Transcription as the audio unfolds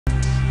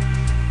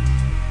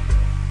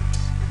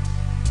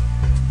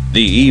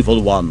The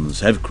evil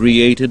ones have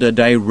created a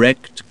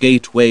direct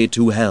gateway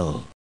to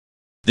hell.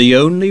 The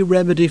only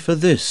remedy for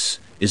this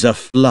is a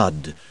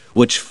flood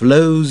which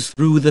flows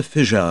through the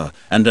fissure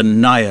and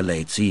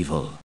annihilates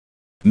evil.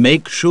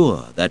 Make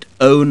sure that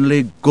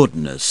only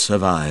goodness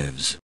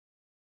survives.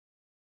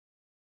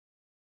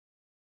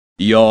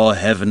 Your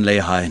Heavenly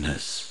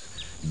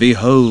Highness,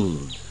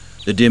 behold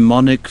the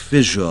demonic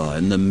fissure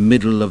in the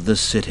middle of the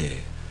city.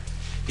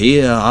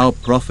 Here our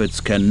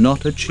prophets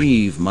cannot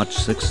achieve much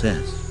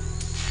success.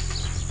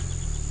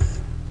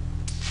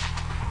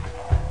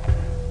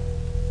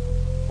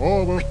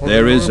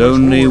 There is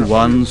only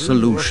one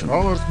solution.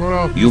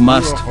 You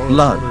must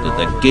flood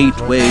the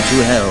gateway to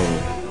hell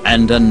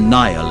and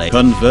annihilate,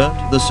 convert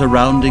the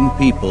surrounding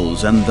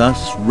peoples, and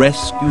thus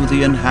rescue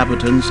the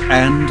inhabitants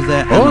and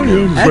their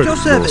animals. At your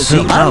service.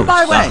 Seek out On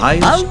my the way.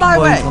 highest On my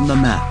point way. on the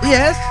map.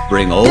 Yes.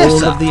 Bring all Yes,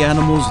 sir. of the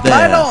animals My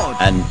there lord.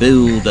 and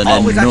build an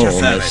Always at your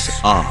enormous service.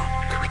 ark.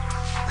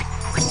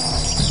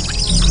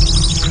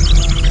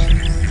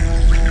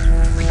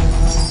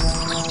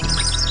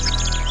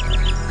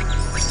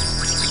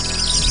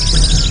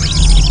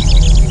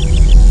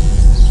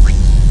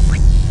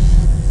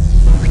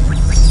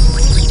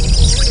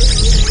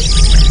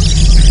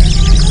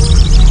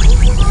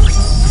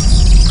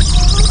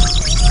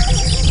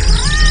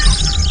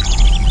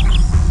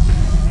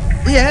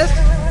 Yes.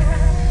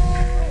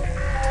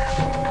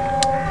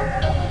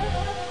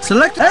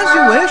 Select as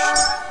you wish.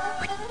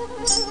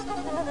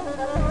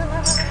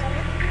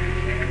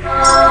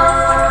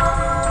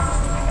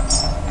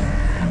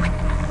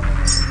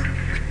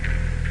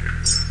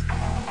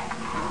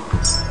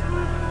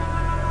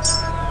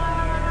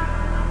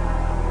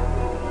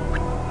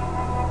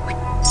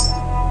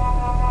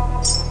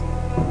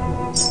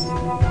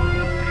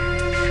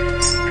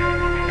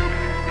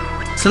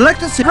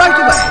 Select a seat right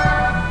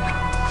away.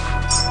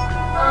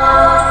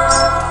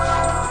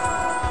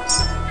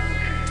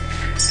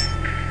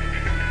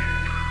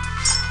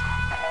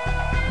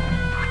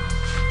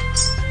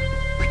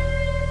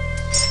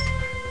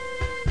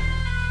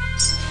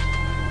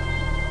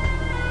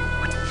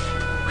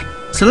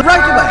 Select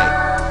right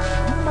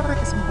away.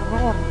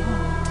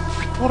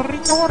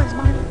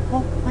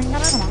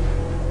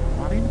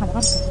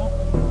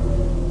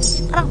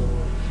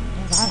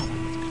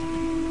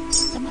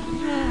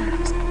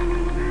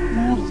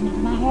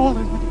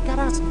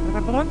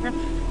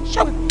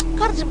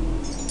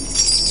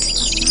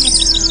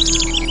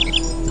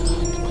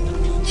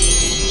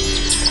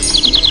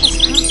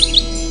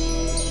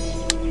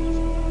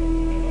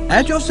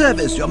 At your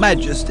service, Your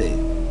Majesty.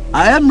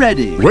 I am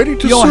ready. Ready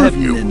to Your serve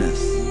you. Heavenliness.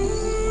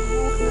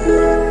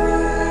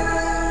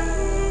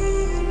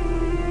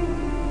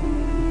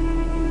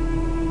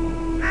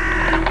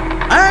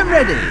 I am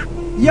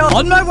ready. You're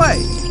on my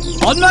way.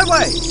 On my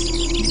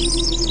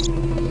way.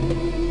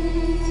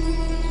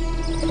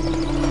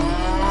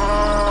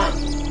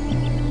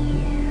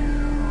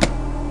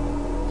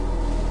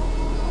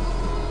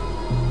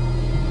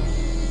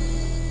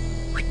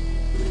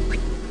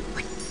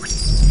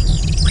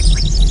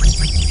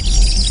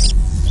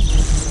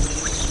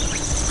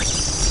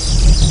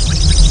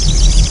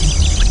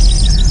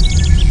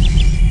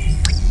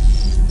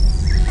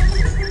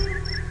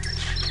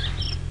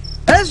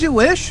 As you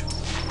wish.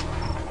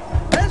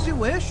 As you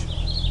wish.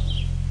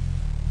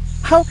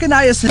 How can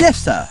I assist? Yes,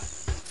 sir.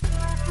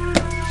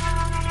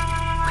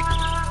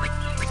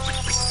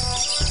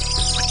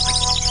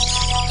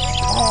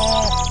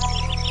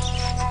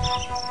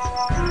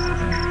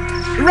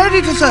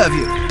 Ready to serve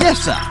you. Yes,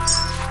 sir.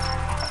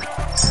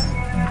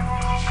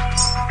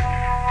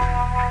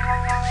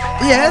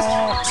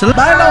 Yes, sir.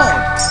 My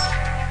lord.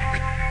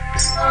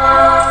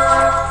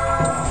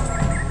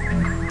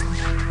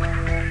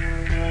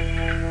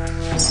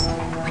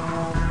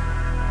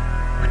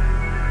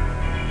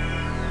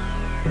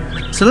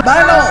 Salute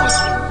my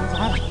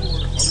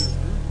lord!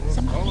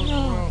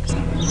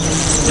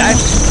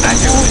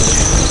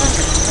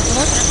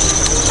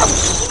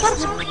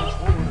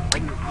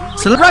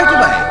 Salute right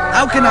away!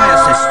 How can I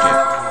assist you?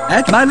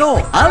 At my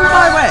lord, on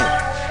my way!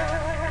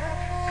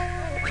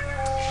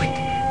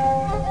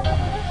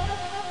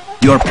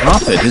 Your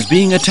prophet is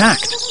being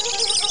attacked.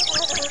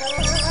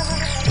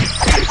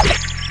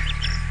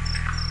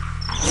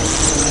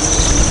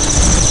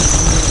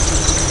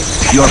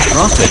 Your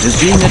prophet is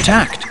being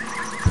attacked.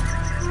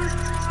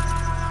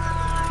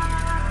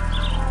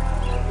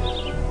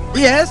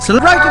 Yes,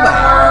 salute right away!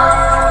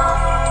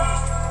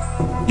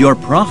 Your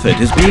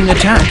prophet is being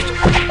attacked.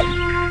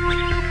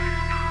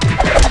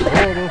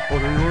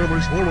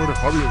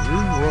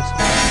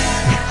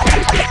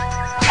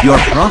 Your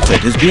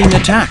prophet is being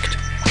attacked.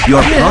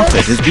 Your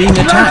prophet is being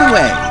Right attacked.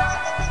 away!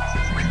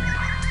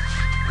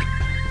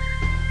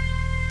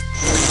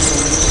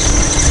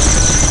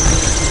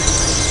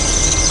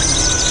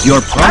 Your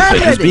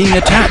prophet is being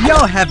attacked.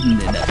 Your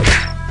heavenliness.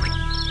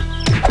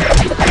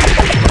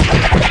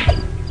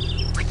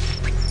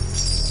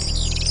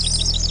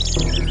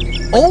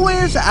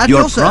 Always at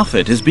Your your service.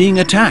 prophet is being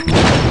attacked.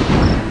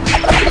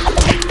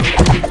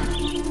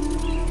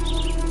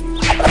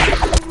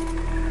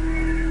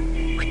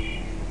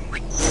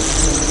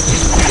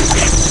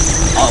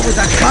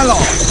 my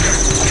lord.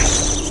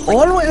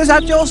 Always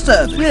at your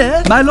service.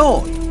 Yes, my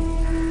lord.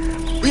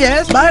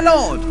 Yes, my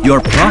lord. Your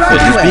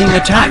prophet is being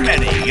attacked. I'm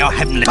ready, your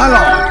heavenly... My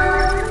lord.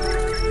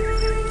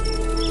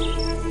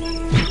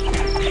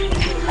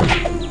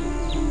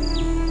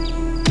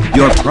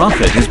 Your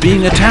prophet is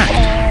being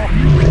attacked.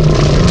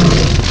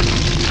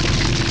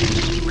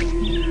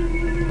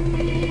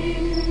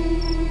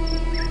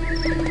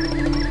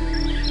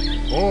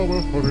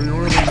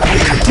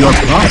 Your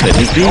prophet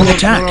is being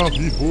attacked.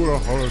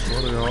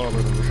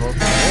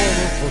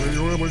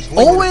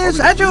 Always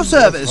at your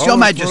service, your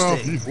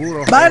majesty.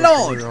 My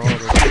lord.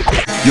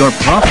 Your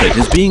prophet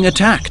is being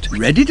attacked.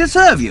 Ready to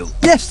serve you.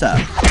 Yes, sir.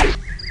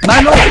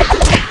 My lord.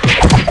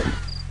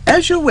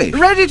 As you wish.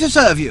 Ready to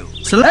serve you.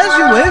 So as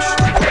you wish.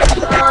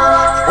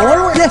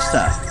 Always. Yes,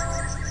 sir.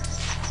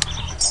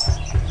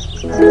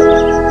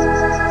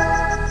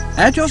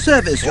 At your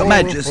service, your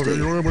majesty.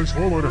 Your prophet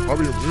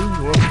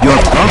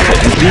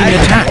is being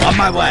attacked. On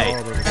my way.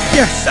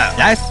 Yes, sir.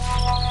 Yes.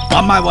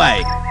 On my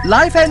way.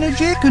 Life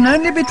energy can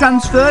only be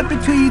transferred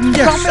between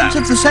comments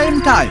of the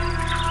same type.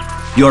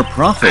 Your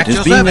prophet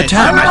is being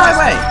attacked. On my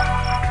way.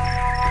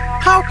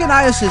 How can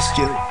I assist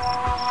you?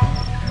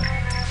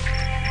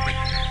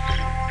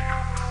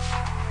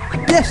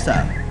 Yes,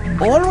 sir.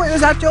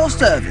 Always at your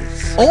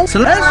service.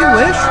 Also, as you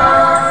wish.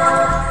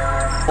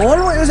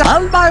 Always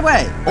on my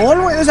way.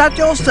 Always at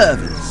your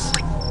service.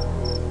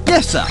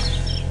 Yes, sir.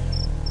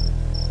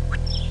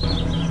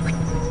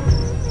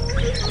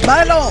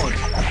 My lord.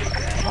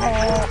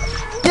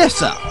 Yes,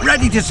 sir.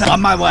 Ready to serve. On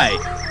my way.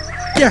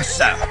 Yes,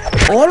 sir.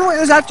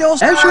 Always at your...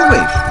 As you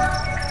wish.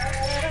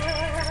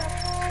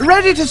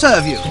 Ready to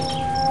serve you.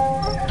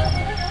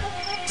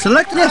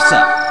 Select... Yes,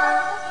 sir.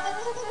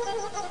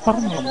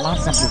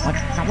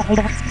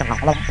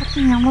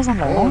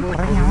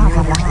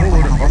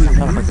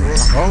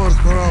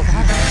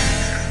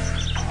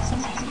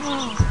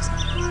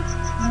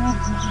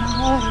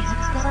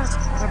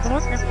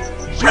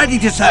 Ready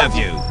to serve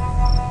you.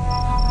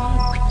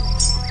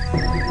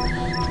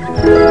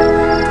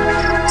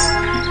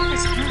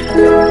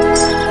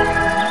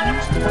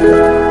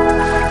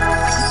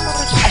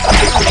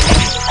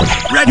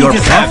 Ready Your to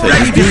serve. prophet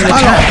is being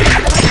attacked.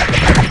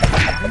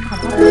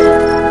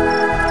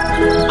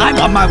 I'm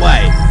on my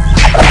way.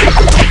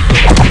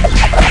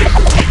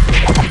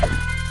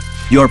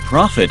 Your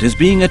prophet is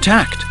being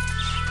attacked.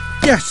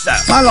 Yes, sir.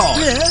 My lord.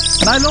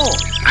 Yes, my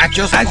lord. At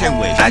your... As you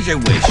wish. As you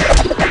wish.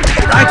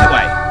 Right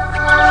away.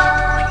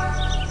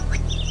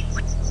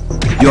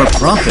 Your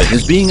prophet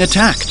is being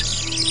attacked.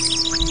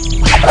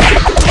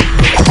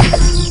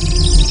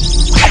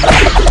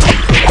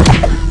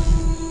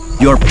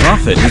 Your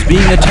prophet is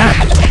being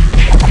attacked.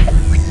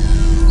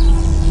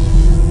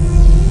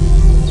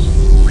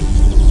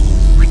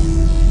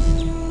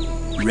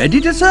 Ready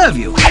to serve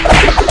you.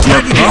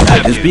 Your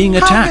prophet is being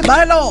attacked.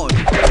 My lord.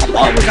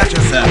 Always at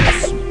your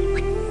service.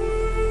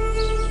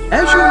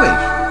 As you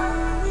wish.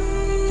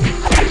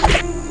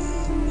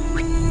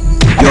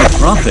 Your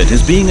prophet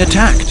is being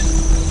attacked.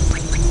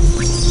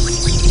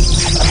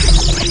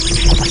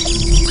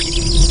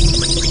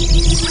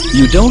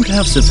 You don't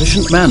have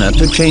sufficient mana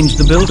to change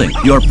the building.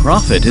 Your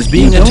prophet is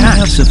being attacked. You don't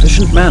have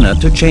sufficient mana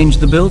to change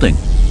the building.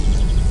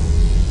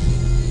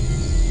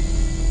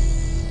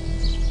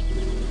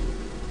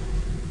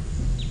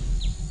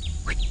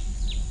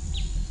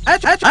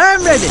 I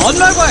am ready. On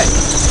my way.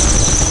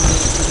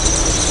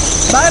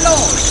 My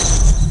lord.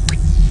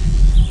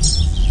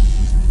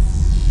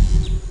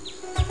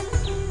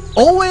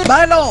 Always,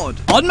 my lord.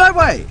 On my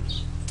way.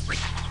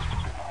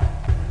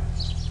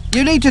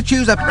 You need to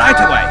choose a right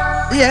away.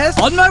 Yes,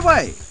 on my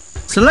way.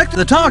 Select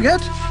the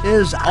target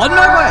is on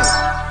my way.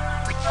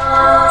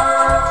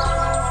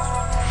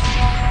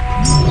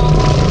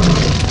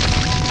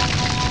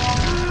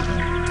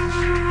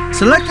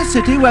 Select a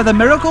city where the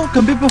miracle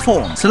can be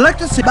performed.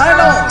 Select a city. My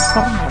lord.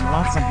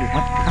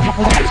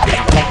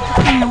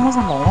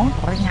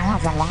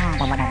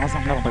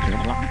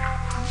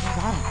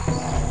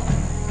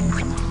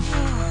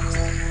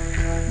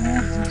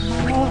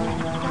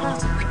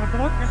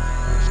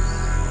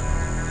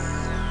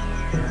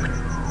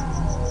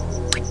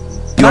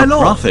 Your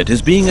prophet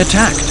is being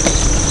attacked.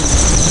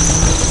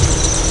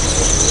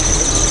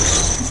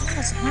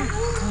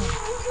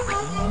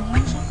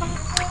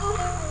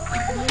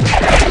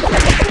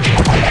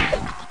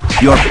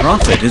 Your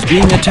prophet is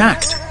being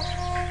attacked.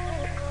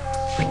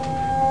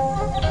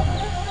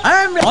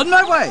 I am on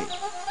my way.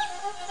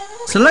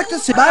 Select a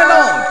city. My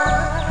lord.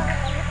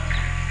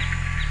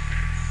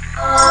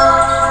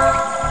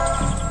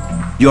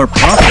 Your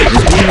prophet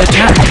is being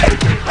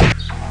attacked.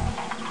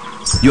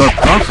 Your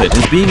prophet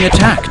is being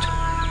attacked.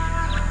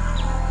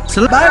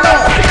 Select my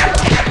lord.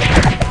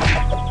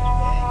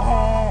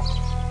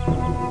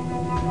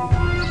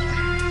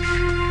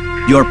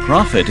 Your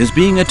prophet is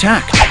being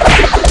attacked.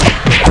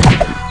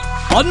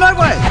 On my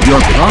way. Your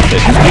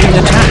prophet is being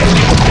attacked.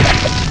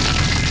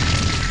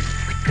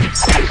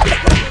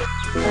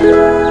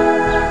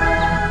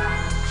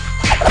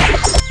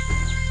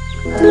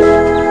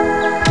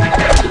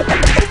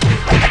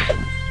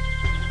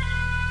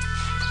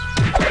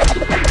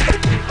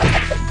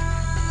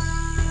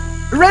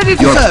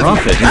 Ready to Your serve.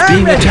 prophet is I'm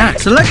being ready. attacked.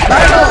 Select my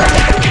lord.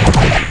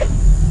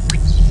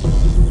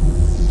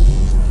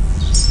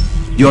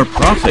 Your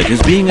prophet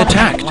is being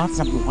attacked.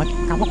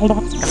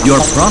 Your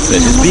prophet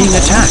is being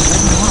attacked.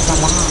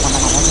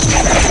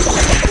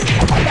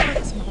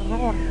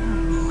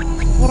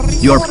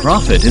 Your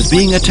prophet is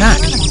being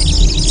attacked.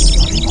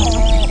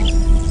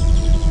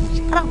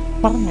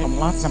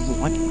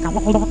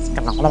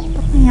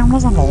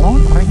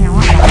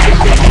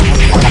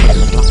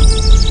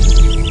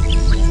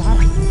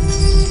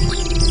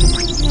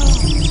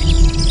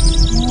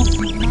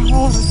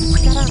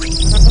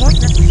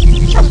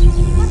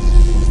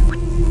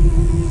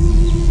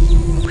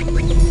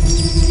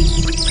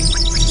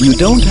 You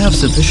don't have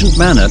sufficient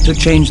mana to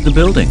change the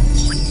building.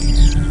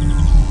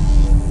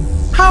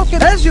 How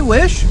can... As you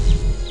wish,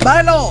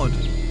 my lord.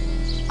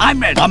 I'm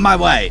ready. On my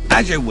way,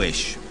 as you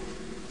wish.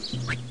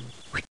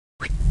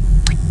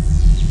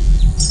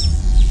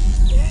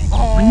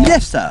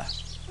 Yes, sir.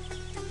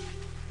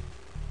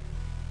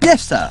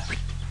 Yes, sir.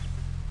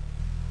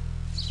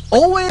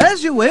 Always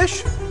as you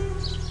wish.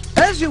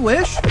 As you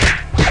wish.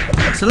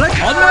 Select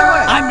on my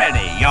way. I'm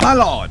ready, my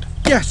lord.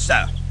 Yes,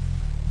 sir.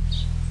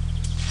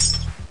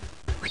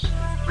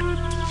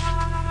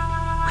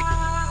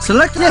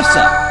 Select yes,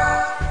 sir.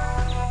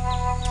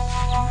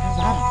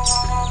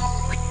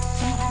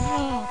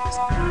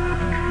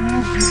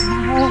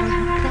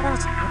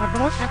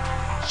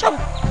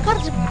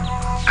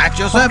 At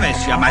your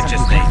service, your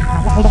majesty.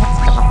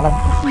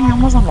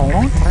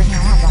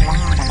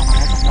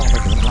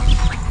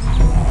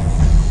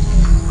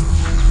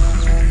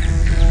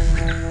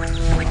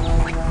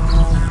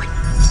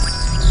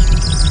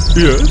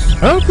 Yes,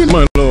 how can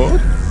my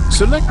lord?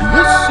 Select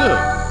yes,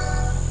 sir.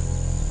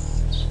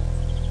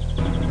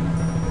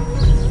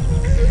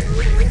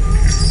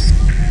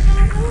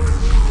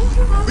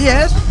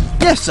 Yes,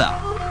 yes, sir.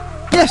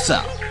 Yes,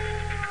 sir.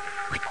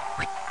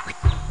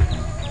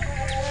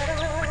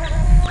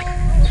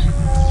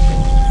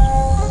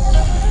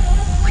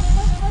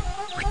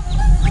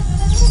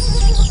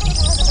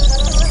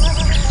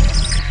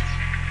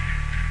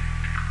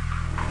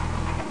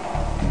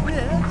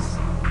 Yes,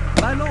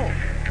 my lord.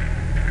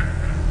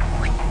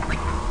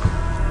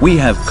 We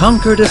have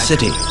conquered a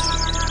city.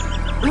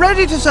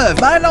 Ready to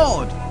serve, my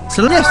lord.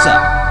 Yes,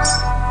 sir.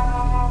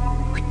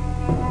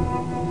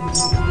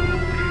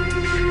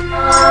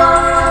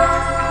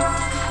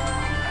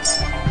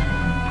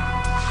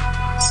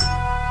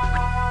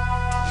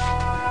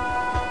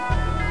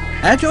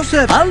 At your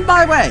service. On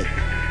my way.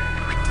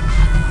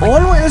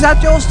 Always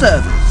at your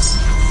service.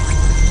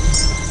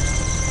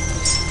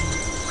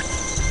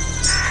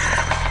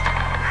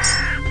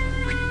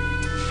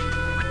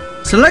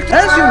 Select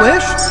as you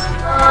wish.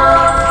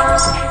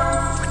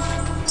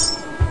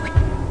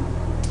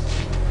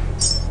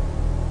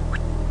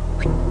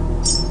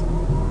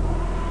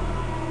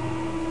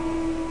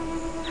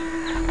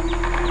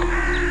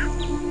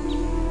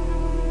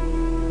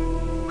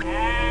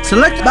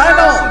 Select my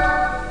lord.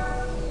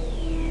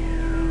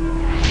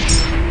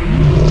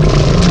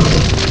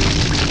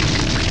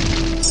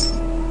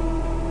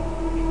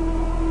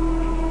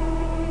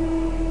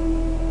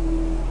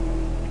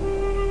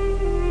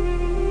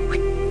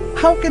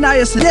 How can I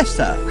assist? Yes,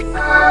 sir.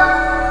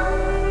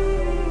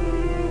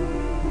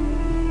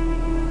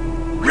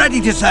 Ready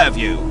to serve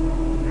you.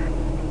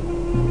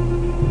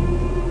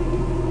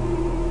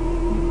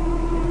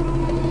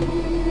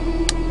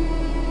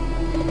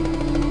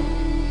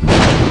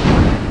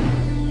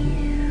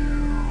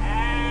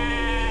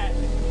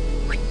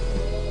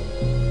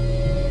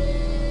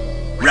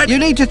 You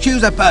need to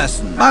choose a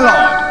person, my lord.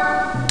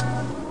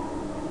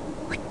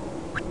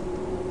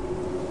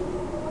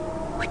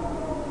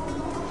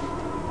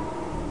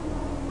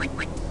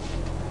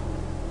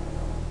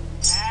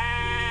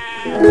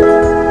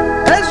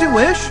 As you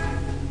wish.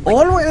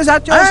 Always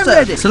at your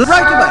service. Ready.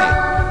 Right away.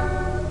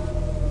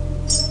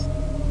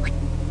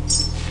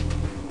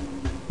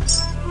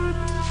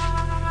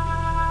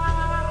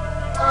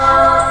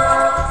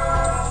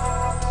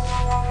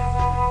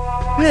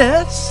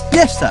 Yes.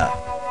 Yes, sir.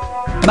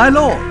 My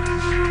lord.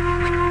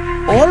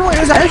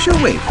 Always as you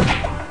wish.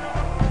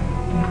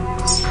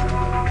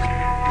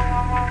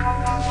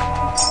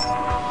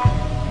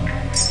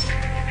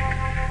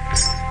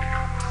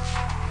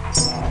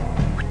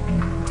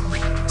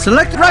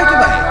 Select right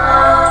away.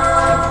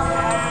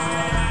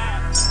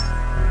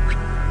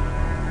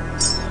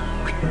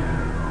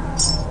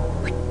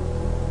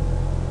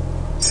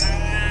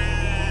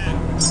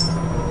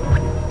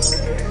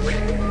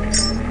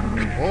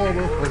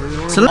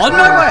 Select on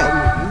my way.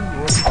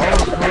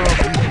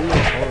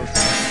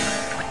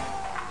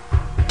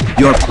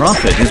 Your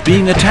prophet is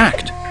being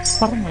attacked.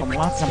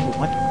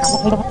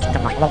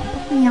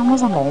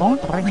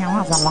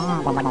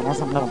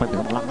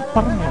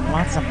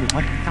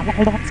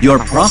 Your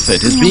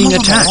prophet is being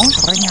attacked.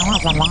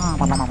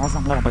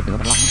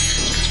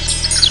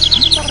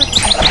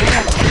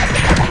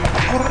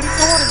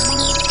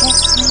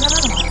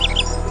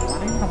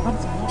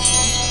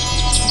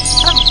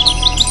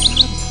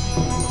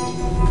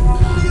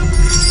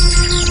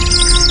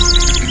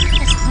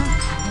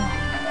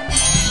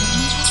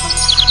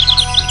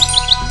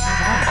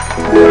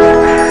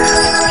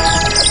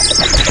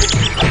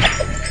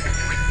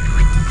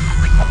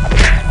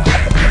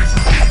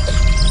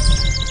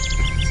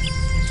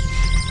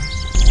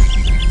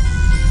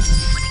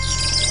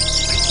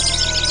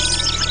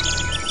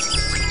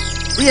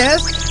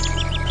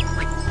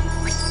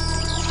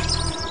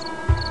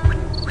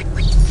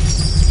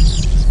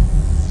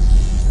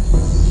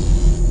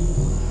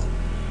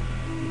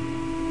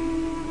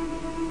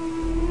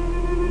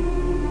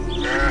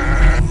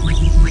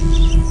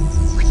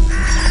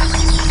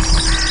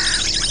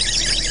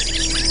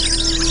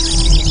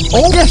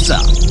 Oh, yes, sir.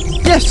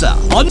 Yes, sir.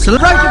 On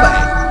right away.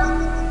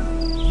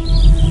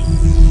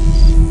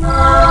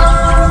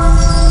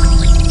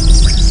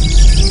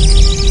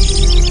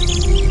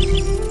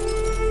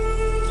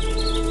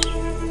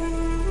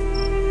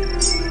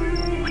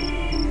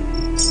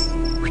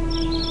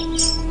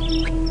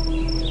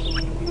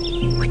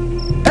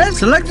 And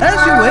select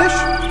as you wish.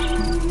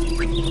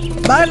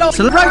 My lord,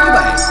 select right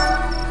away.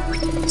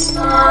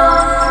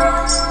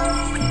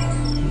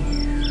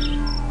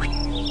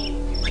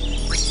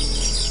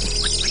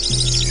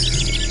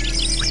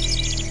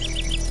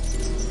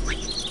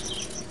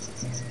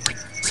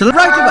 Select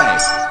right away.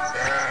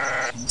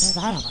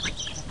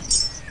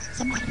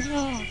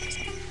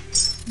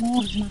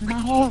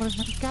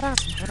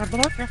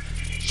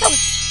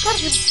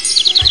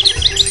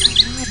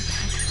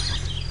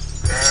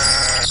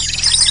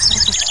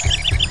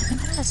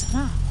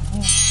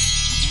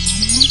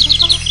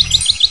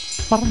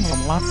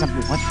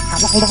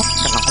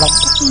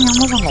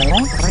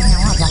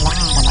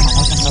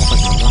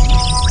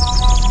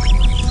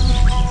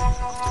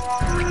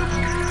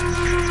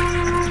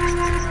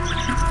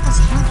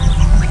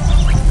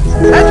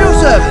 At your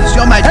service,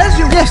 your majesty. As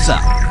you, yes, sir.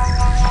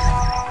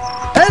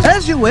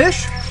 As you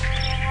wish.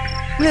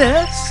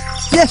 Yes.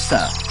 Yes,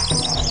 sir.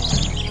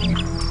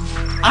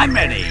 I'm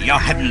ready, your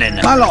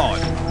heavenliness. My lord.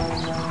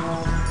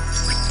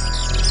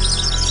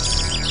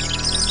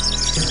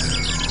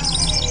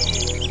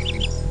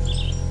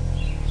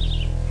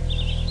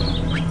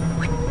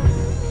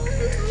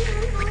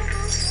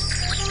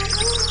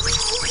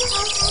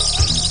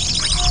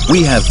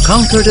 We have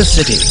conquered a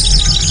city.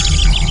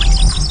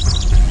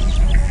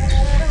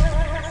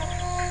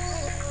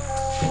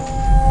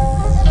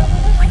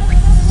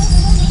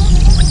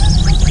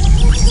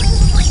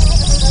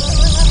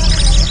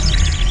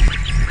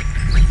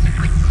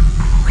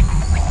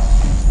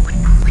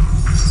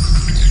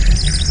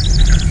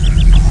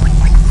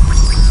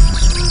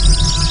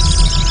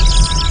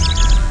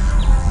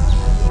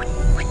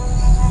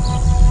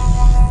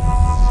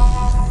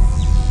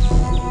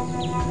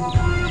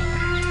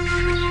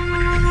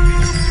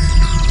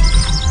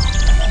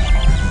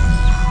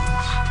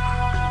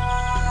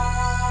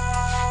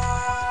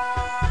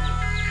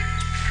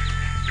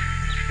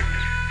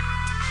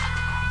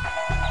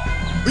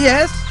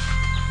 Yes.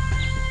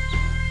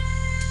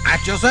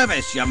 At your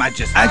service, your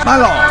majesty. As my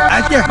lord.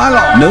 As yes, my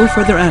lord. No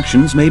further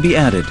actions may be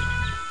added.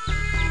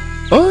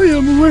 I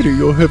am ready,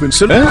 your heaven. As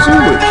you wish.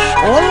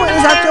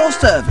 Always at your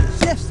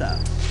service. Yes, sir.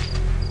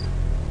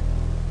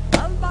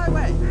 On my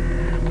way.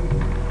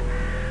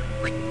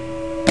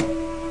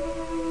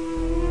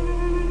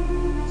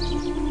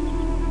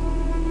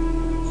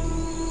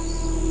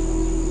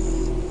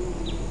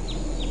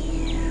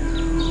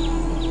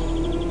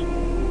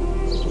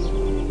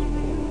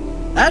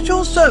 At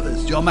your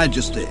service, your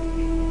majesty.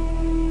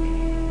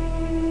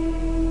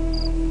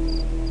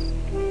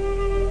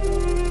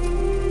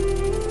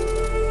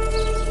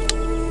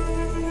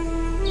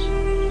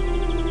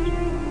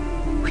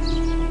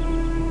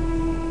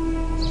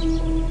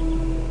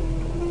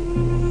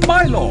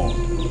 My lord.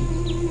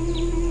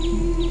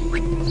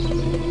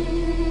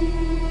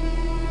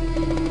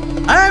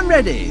 I am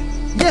ready.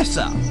 Yes,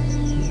 sir.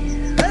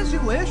 As you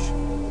wish.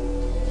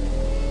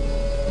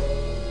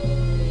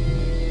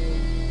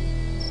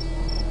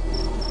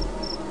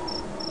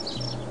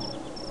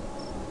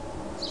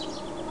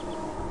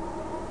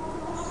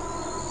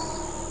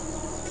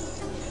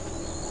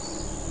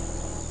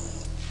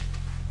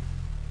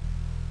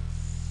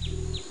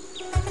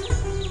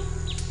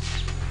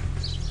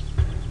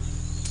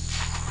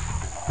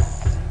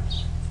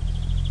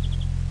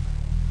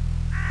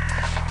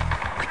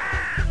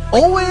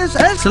 Always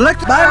and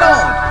select my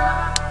lord.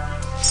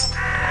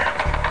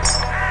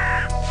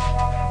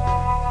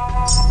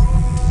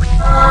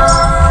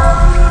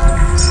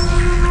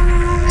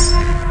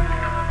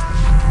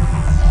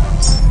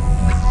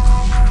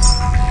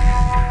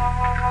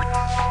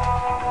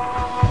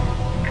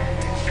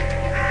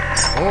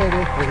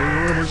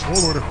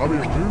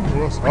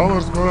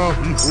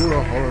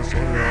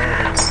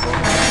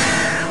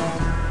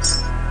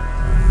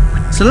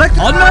 Select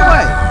on my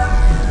way.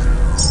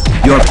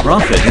 Your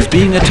prophet is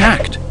being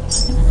attacked.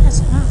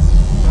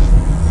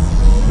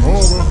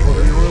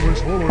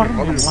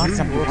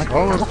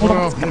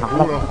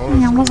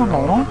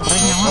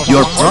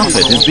 Your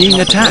prophet is being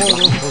attacked.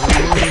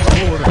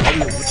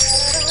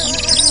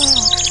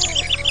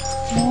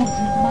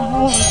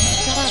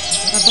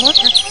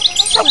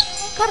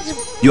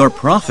 Your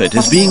prophet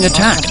is being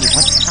attacked.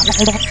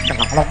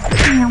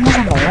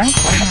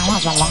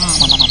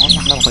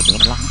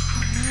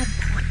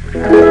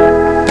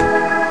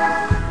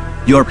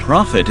 Your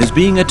prophet is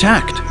being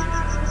attacked.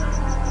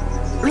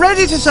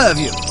 Ready to serve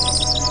you.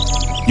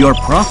 Your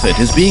prophet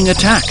is being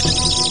attacked.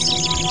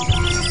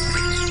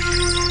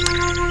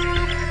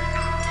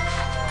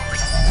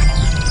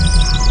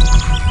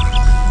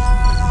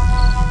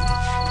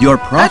 Your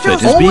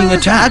prophet is being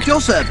attacked. At your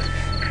service.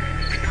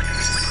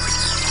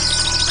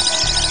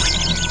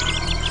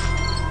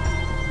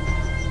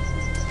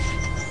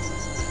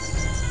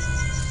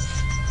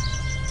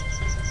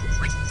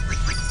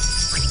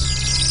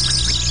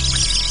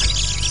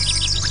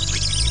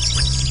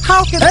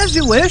 How can... As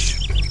you wish.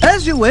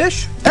 As you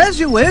wish. As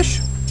you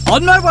wish.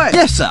 On my way.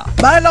 Yes, sir.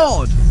 My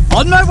lord.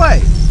 On my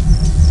way.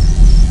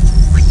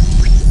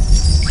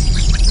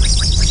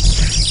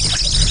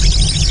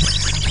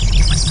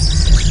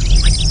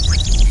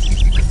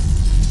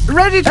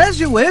 Ready as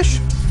you wish.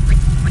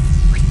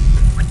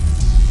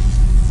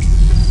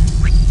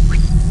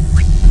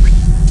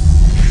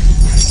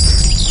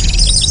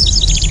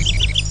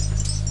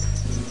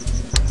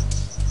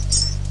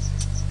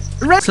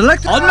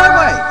 Select on my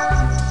way.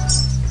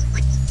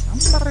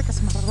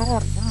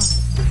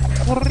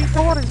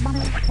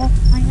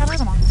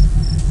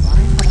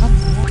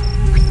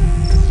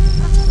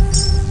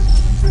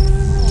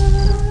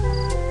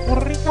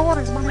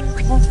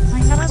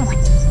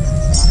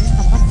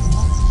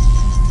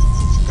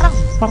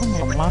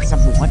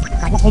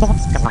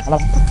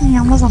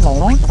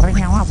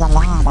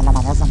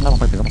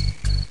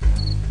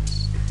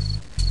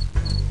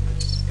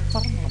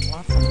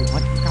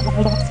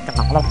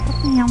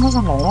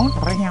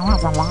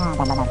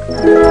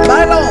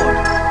 My lord,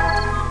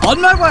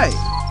 on my way.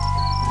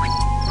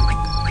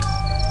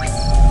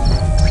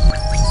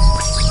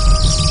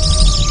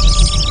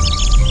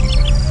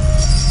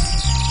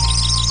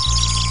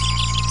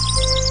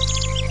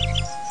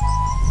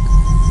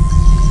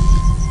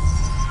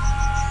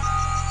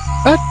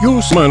 At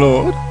your my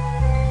lord.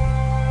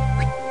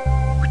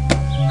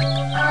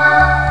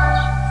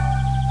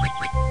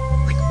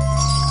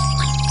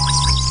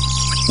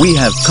 We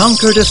have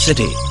conquered a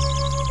city.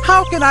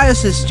 How can I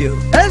assist you?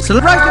 Answer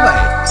right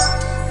away.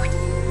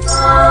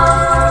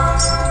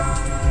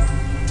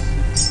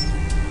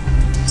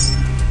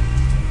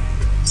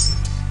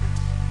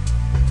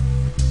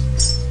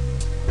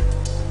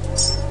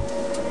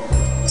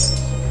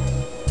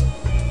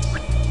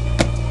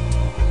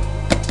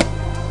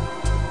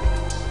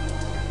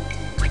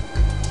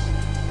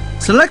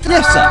 Select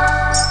yes, sir.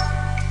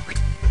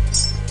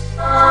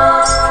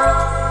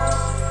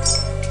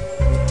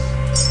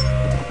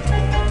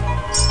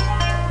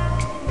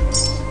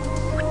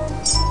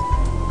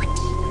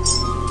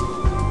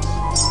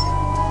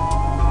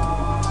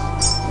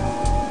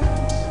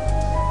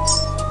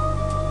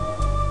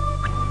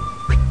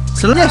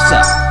 Yes,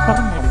 sir.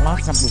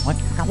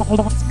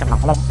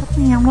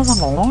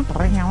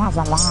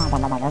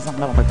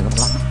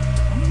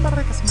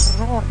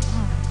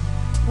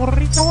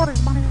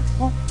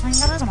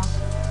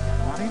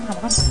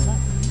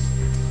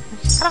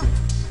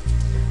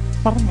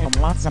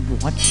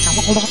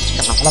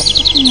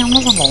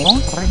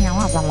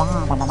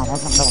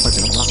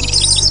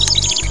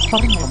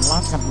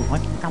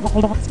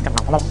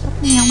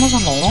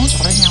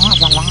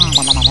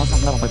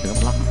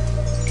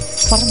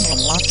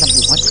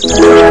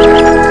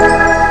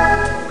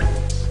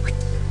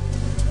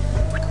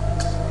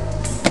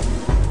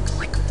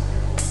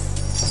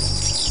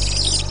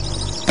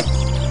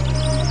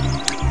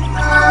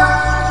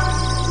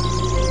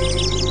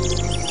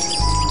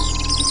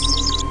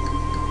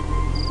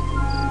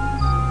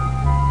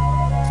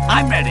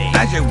 I'm ready.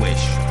 As you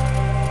wish.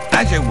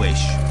 As you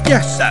wish.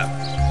 Yes, sir.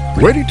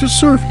 Ready to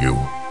serve you.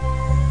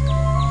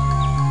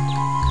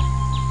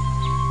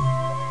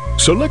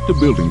 Select a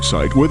building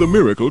site where the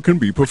miracle can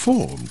be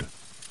performed.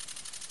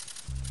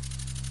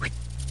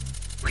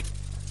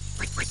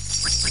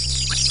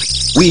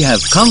 We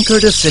have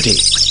conquered a city.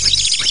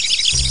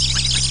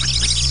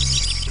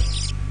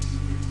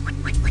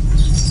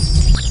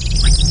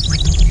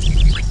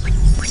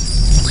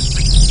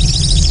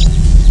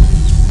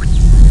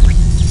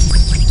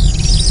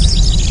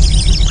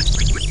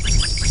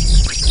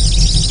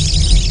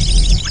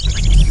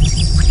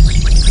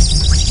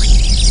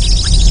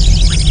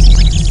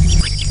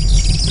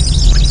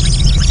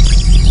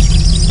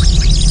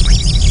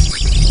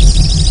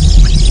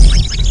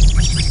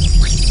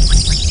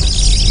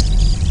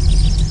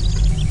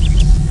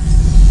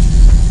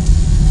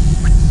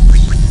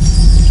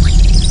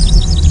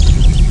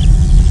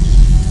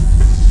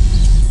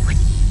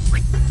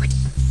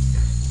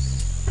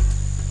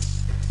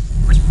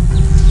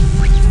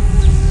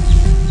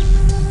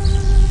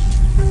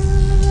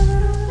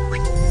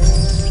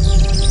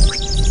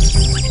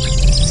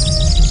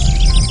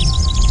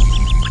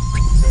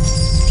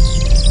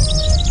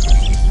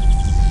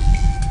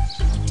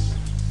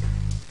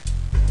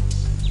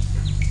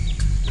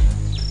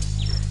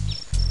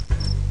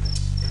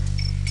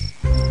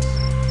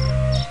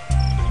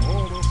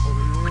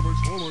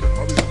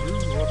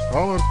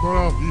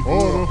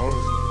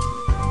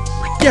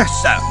 Yes,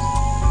 sir.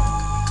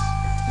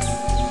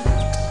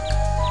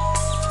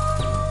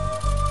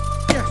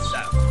 Yes,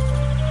 sir.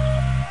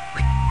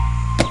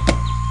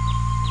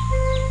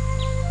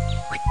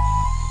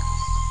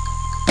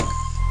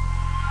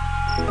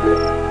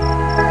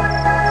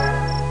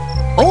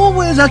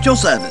 Always at your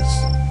service.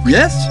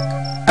 Yes,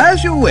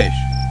 as you wish.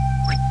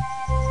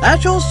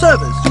 At your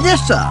service.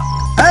 Yes, sir.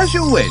 As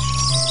you wish.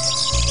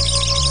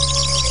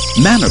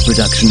 Manor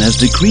production has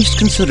decreased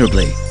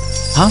considerably.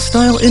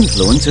 Hostile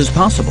influence is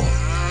possible.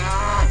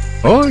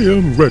 I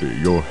am ready,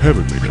 your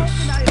heavenliness.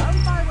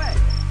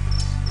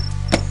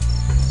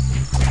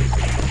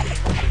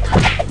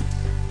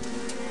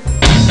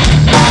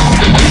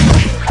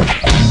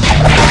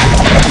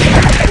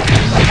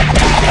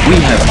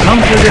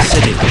 conquer the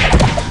city.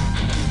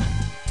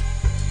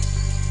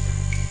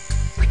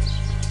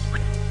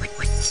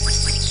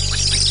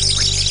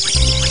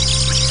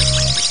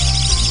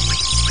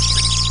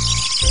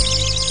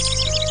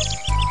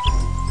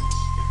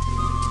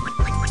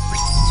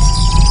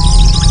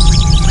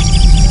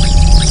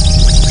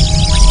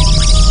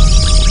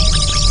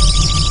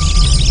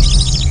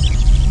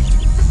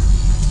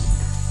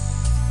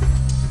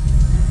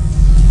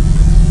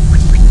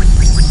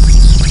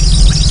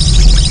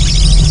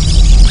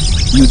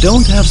 You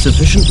don't have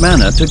sufficient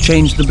mana to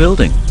change the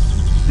building.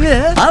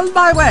 Yes. On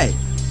my way.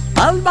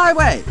 On my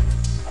way.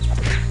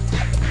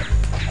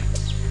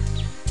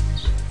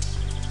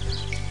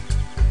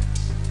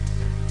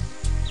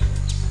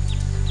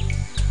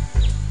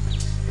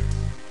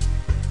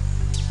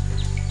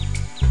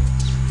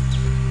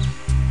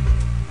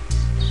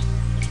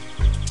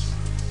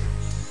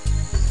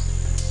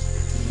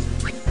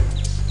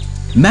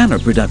 Mana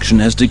production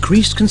has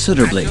decreased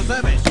considerably.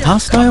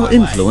 Hostile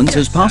influence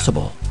is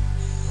possible.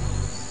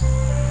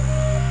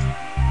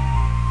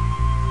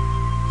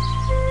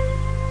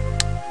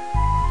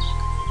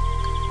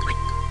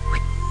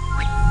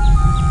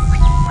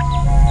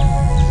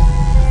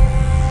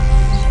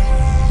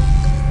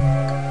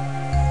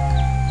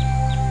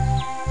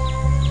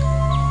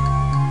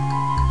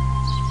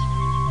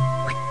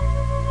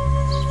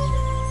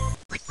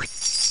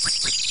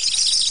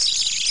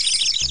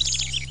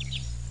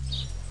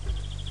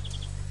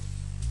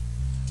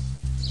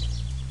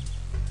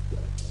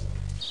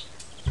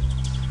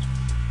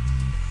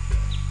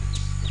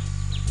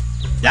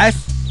 Yes?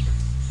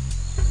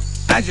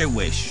 As you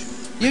wish.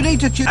 You need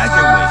to choose as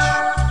you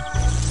wish.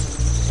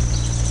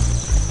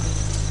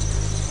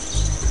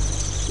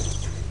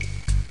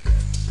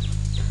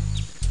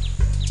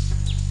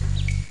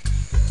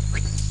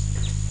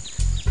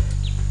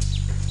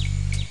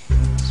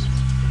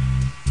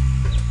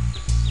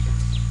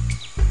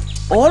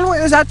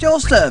 Always at your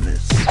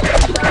service.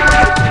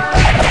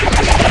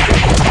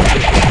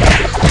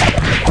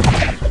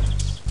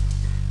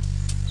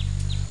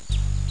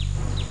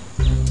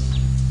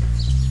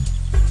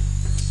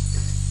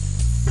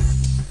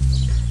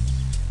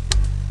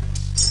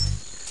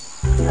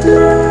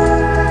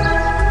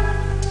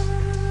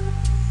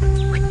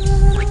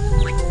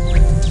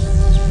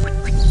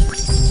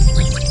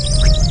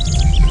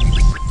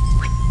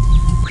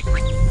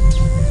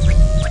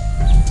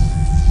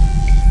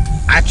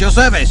 At your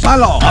service, my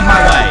lord. On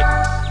my way.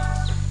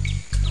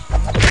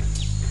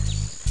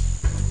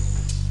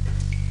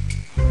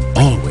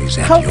 Always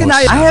at How your can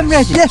I service. am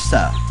ready. Yes,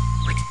 sir.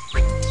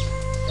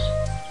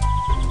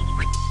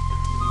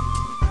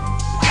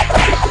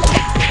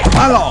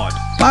 My lord.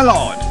 My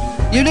lord.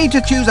 You need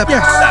to choose a...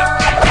 Yes, sir.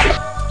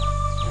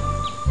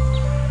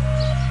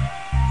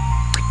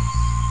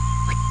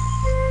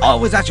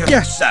 Always at your...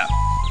 Yes, sir.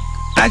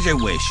 As you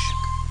wish.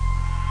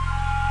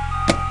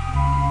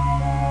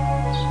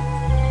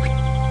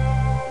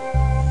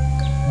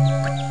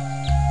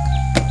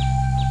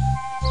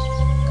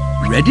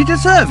 Ready to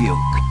serve you.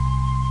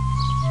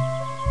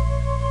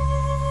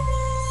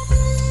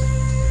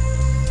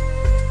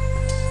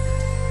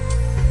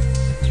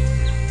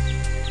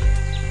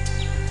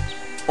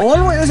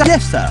 Always,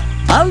 yes, sir.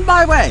 On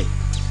my way.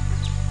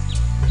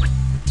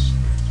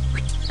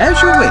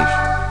 As you wish.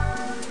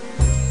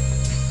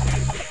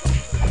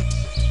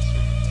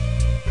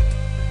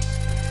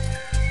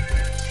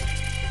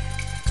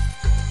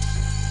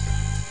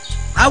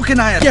 How can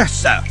I... Yes,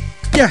 sir.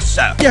 Yes,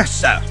 sir. Yes,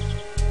 sir.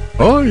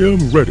 I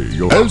am ready,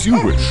 as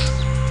you wish.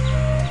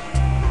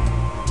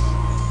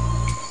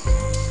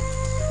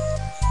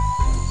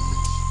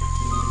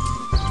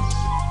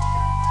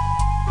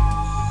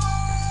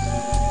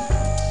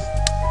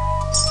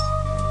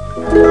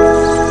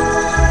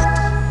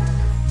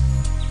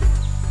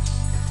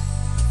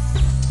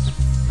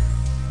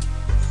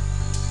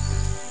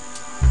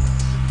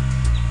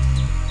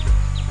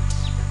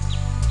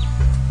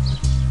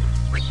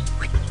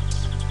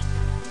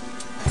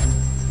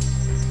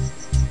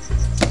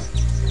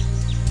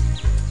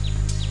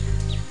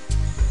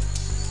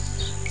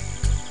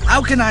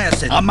 How can I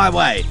assist? On my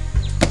way.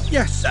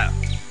 Yes, sir.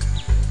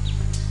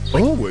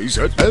 Always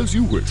as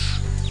you wish.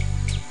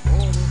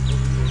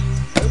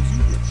 As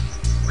you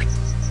wish.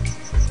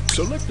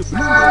 Select a blue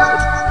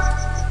lord.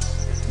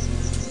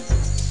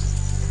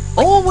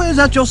 Always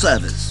at your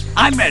service.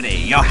 I'm ready,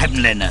 your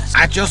heavenliness.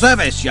 At your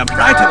service, you're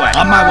right away.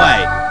 On my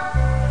way.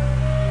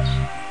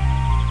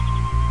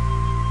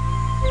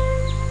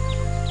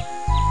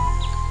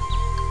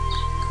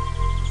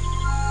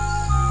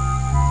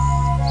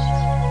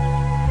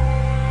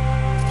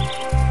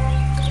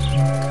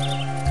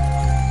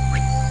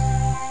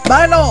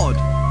 My lord!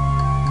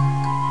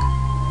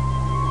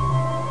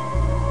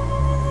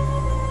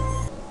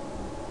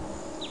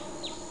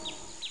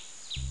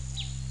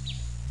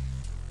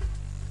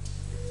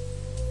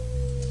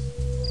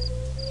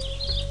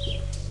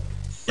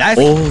 Yes?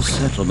 All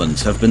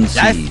settlements have been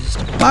Yes? seized.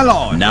 My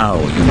lord! Now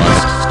you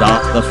must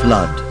stop the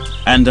flood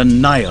and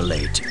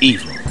annihilate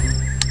evil.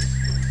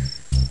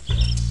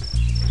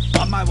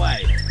 On my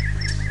way.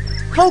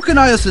 How can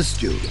I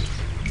assist you?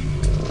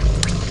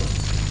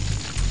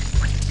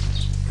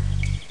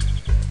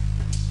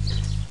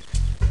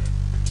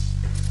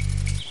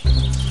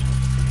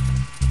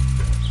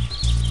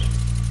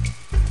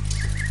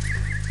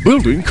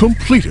 Building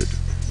completed.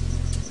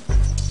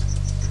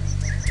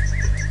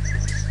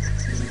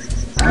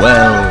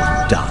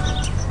 Well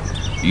done.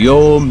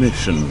 Your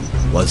mission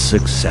was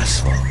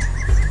successful.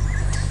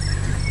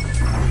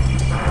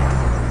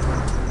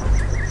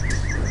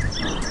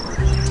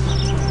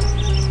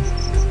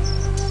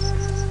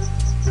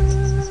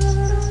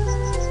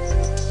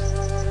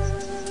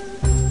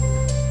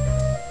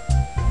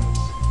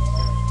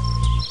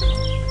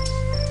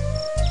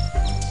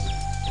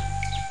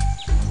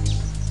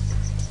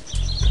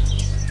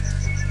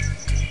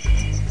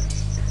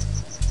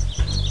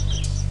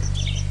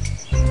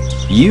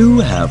 You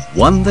have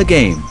won the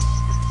game.